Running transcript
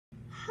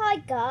Hi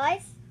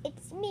guys,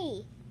 it's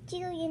me,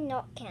 Jillian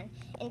Notkin,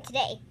 and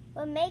today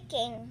we're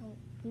making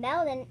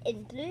melon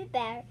and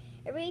blueberry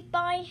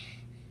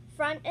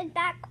front and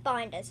back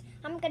binders.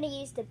 I'm going to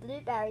use the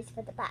blueberries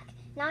for the back.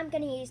 Now I'm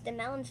going to use the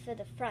melons for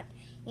the front.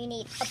 You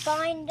need a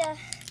binder,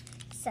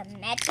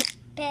 some magic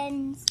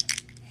pens,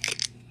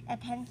 a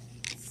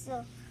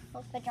pencil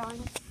for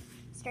drawing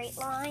straight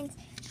lines,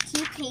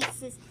 2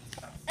 pieces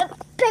of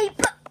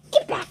paper,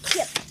 get back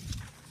here,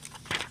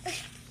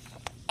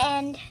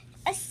 and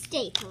a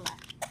stapler.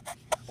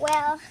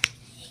 Well,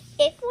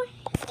 if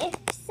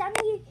some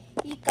of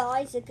you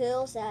guys or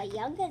girls are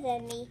younger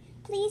than me,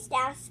 please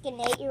ask an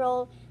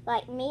 8-year-old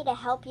like me to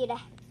help you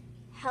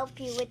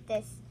with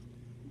this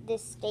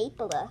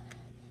stapler,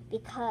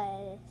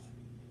 because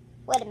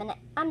wait a minute,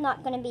 I'm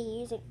not going to be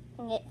using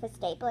it for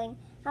stapling.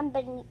 I'm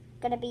going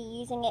to be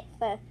using it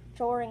for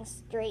drawing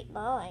straight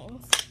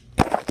lines.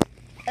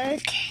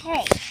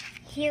 Okay,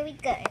 here we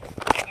go.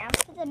 Now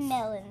for the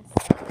melon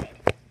side.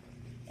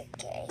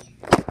 Okay,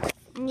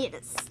 need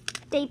a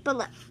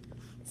stapler.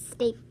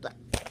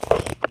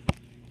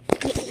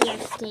 Get here,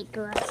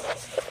 stapler.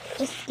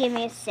 Just give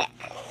me a sec.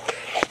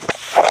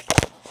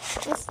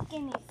 Just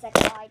give me a sec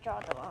while I draw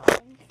the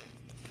line.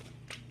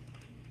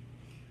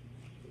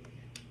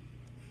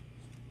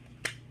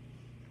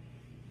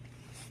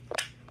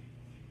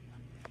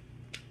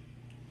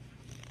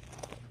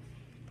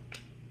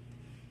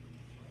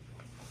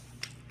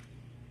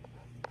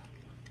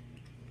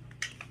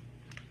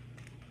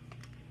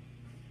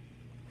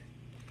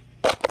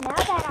 Now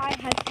that I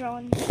have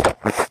drawn,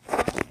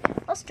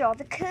 let's draw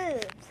the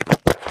curves.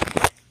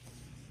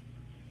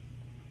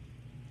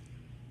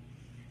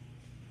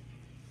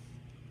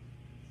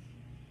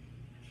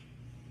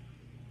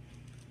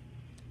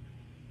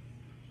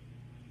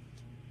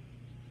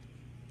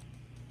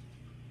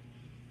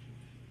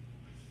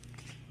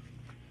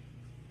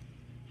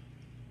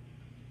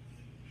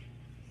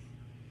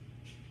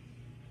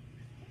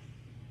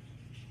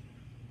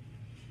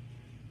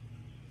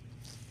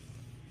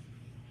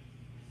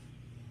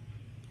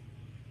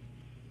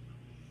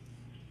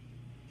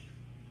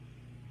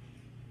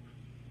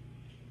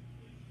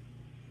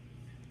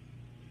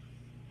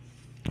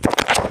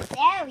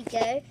 There we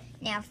go.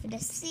 Now for the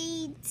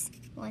seeds.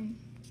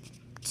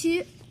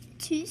 2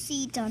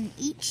 seeds on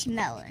each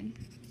melon.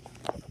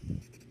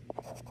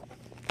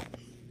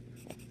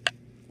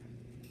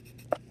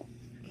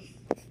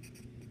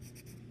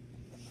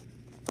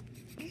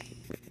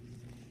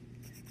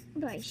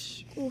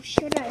 Or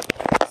should I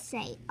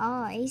say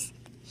eyes?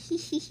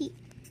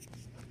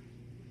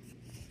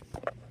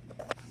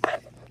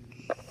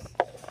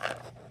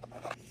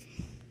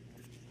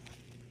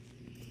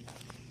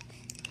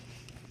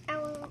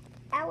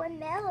 Our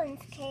melons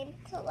came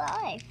to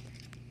life.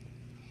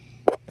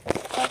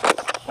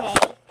 Okay,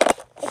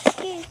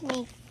 excuse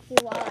me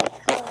while I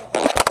color.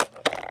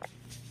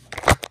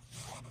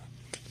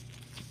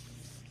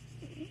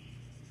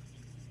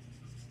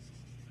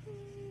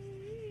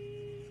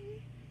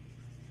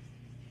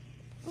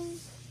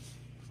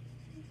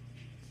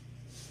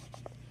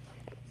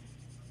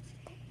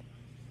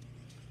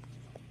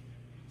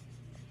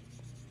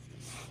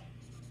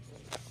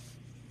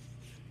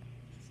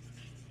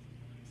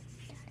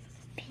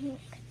 Pink.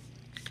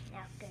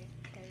 Now go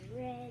the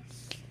red.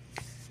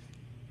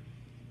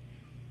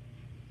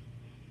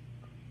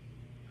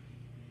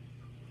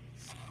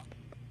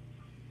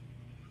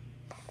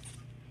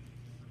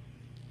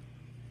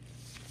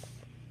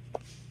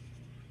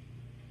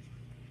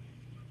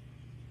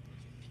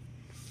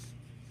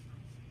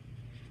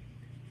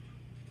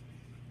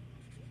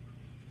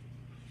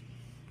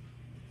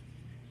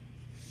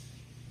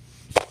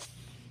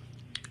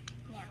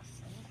 Now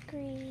some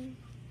green.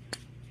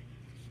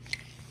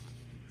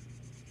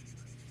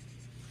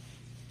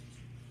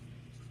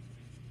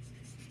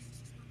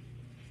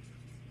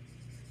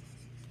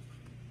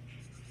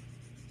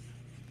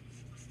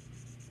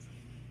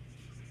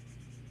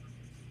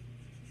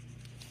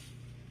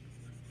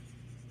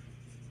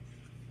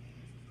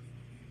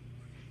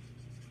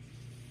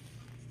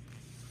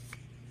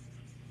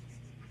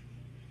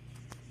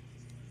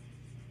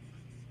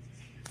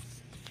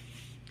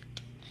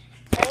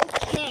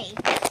 Okay,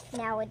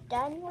 now we're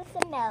done with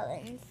the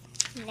melons.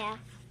 Now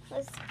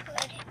let's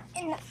put it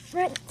in the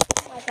front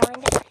of my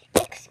binder.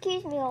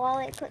 Excuse me while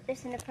I put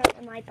this in the front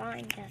of my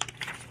binder.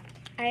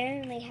 I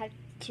only have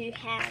 2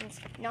 hands,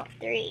 not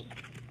 3.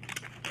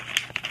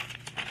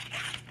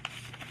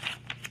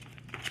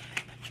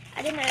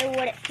 I don't know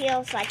what it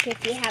feels like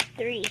if you have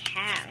 3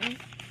 hands,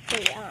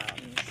 3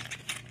 arms.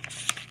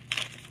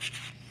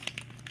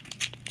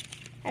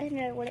 I don't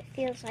know what it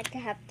feels like to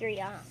have 3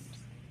 arms.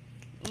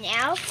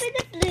 Now for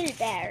the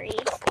blueberries.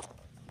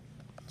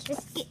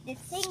 Just get the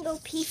single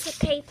piece of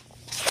paper.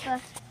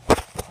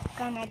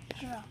 Gonna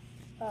draw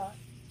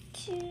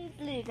 2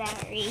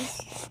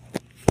 blueberries.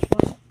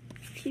 1,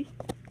 2,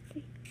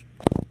 3,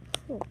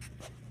 4, 5,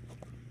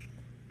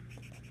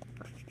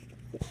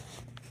 6,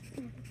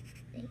 7,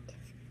 8,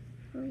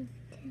 9,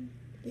 10,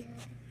 11,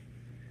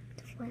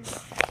 12,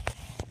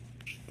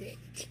 13.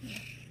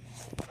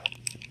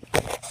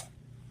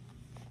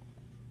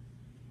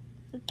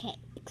 Okay,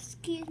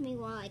 excuse me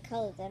while I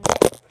color them.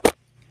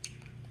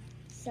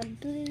 Some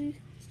blue.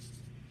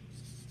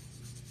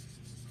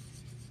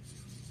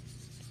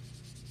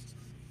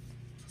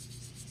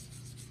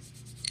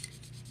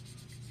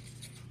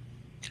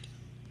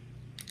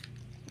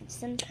 And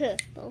some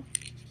purple.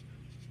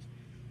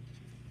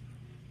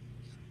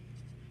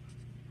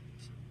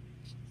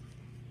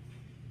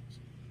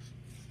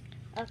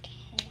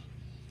 Okay,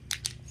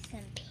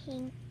 some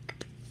pink.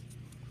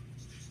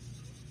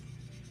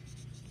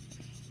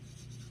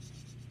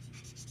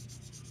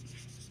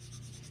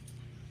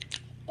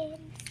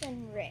 And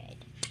some red.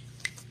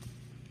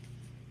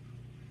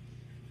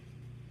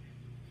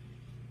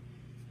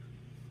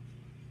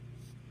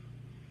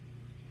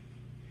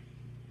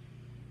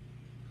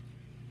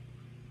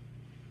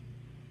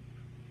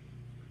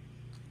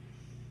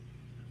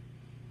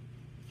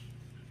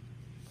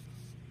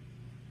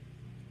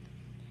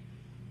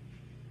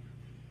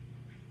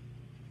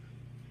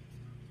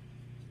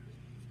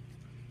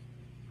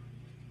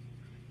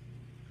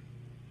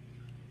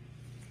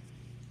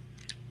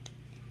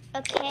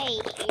 Okay,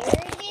 here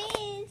it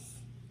is.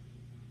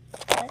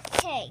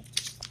 Okay.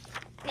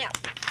 Now,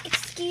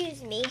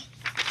 excuse me.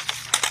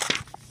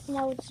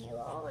 No, you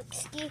all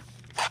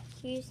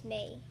excuse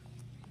me.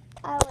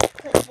 I always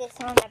put this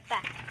on the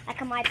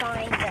back of my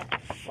binder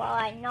while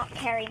I not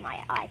carry my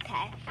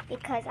iPad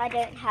because I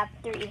don't have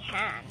 3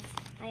 hands.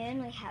 I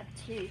only have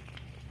 2.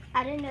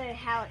 I don't know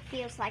how it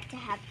feels like to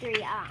have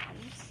 3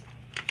 arms.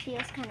 It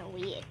feels kind of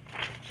weird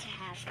to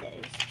have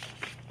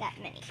that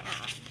many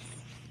arms.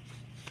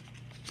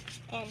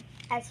 And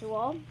as you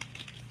all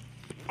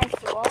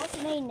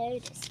may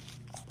notice,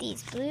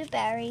 these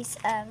blueberries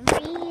are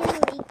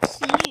really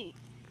cute.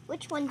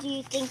 Which one do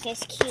you think is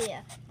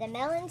cuter, the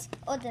melons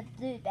or the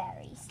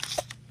blueberries?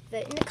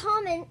 Vote in the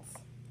comments.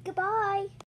 Goodbye.